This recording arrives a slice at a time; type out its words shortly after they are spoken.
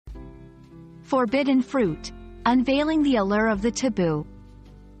Forbidden fruit. Unveiling the allure of the taboo.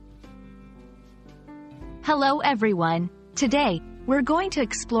 Hello everyone. Today, we're going to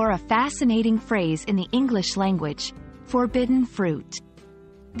explore a fascinating phrase in the English language, forbidden fruit.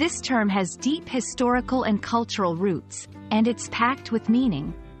 This term has deep historical and cultural roots, and it's packed with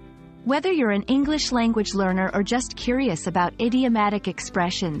meaning. Whether you're an English language learner or just curious about idiomatic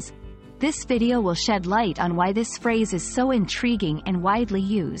expressions, this video will shed light on why this phrase is so intriguing and widely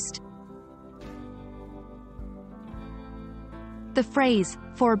used. The phrase,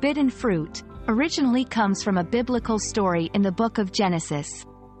 forbidden fruit, originally comes from a biblical story in the book of Genesis.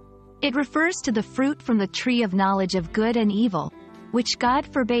 It refers to the fruit from the tree of knowledge of good and evil, which God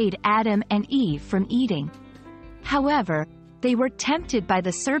forbade Adam and Eve from eating. However, they were tempted by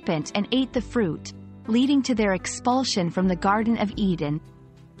the serpent and ate the fruit, leading to their expulsion from the Garden of Eden.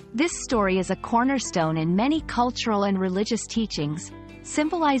 This story is a cornerstone in many cultural and religious teachings,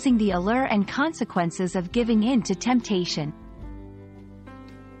 symbolizing the allure and consequences of giving in to temptation.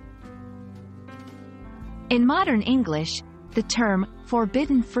 In modern English, the term,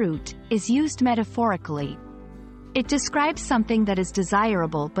 forbidden fruit, is used metaphorically. It describes something that is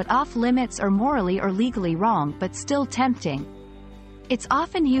desirable but off-limits or morally or legally wrong but still tempting. It's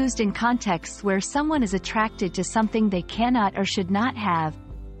often used in contexts where someone is attracted to something they cannot or should not have,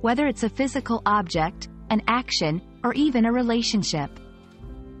 whether it's a physical object, an action, or even a relationship.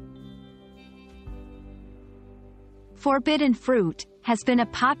 Forbidden fruit has been a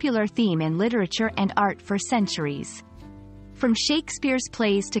popular theme in literature and art for centuries. From Shakespeare's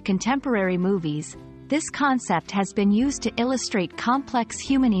plays to contemporary movies, this concept has been used to illustrate complex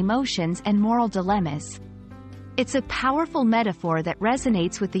human emotions and moral dilemmas. It's a powerful metaphor that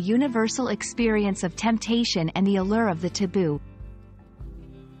resonates with the universal experience of temptation and the allure of the taboo.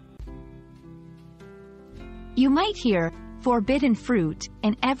 You might hear forbidden fruit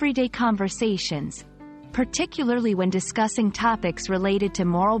in everyday conversations, particularly when discussing topics related to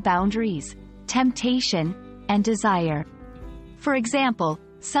moral boundaries, temptation, and desire. For example,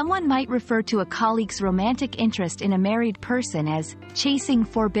 someone might refer to a colleague's romantic interest in a married person as chasing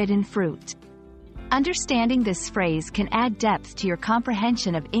forbidden fruit. Understanding this phrase can add depth to your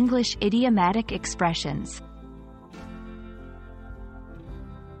comprehension of English idiomatic expressions.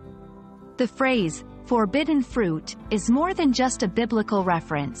 The phrase, forbidden fruit, is more than just a biblical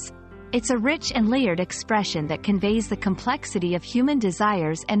reference. It's a rich and layered expression that conveys the complexity of human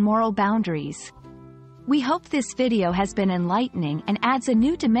desires and moral boundaries. We hope this video has been enlightening and adds a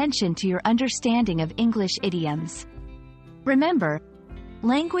new dimension to your understanding of English idioms. Remember,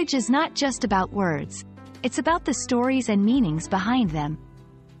 language is not just about words, it's about the stories and meanings behind them.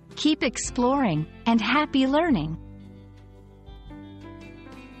 Keep exploring, and happy learning!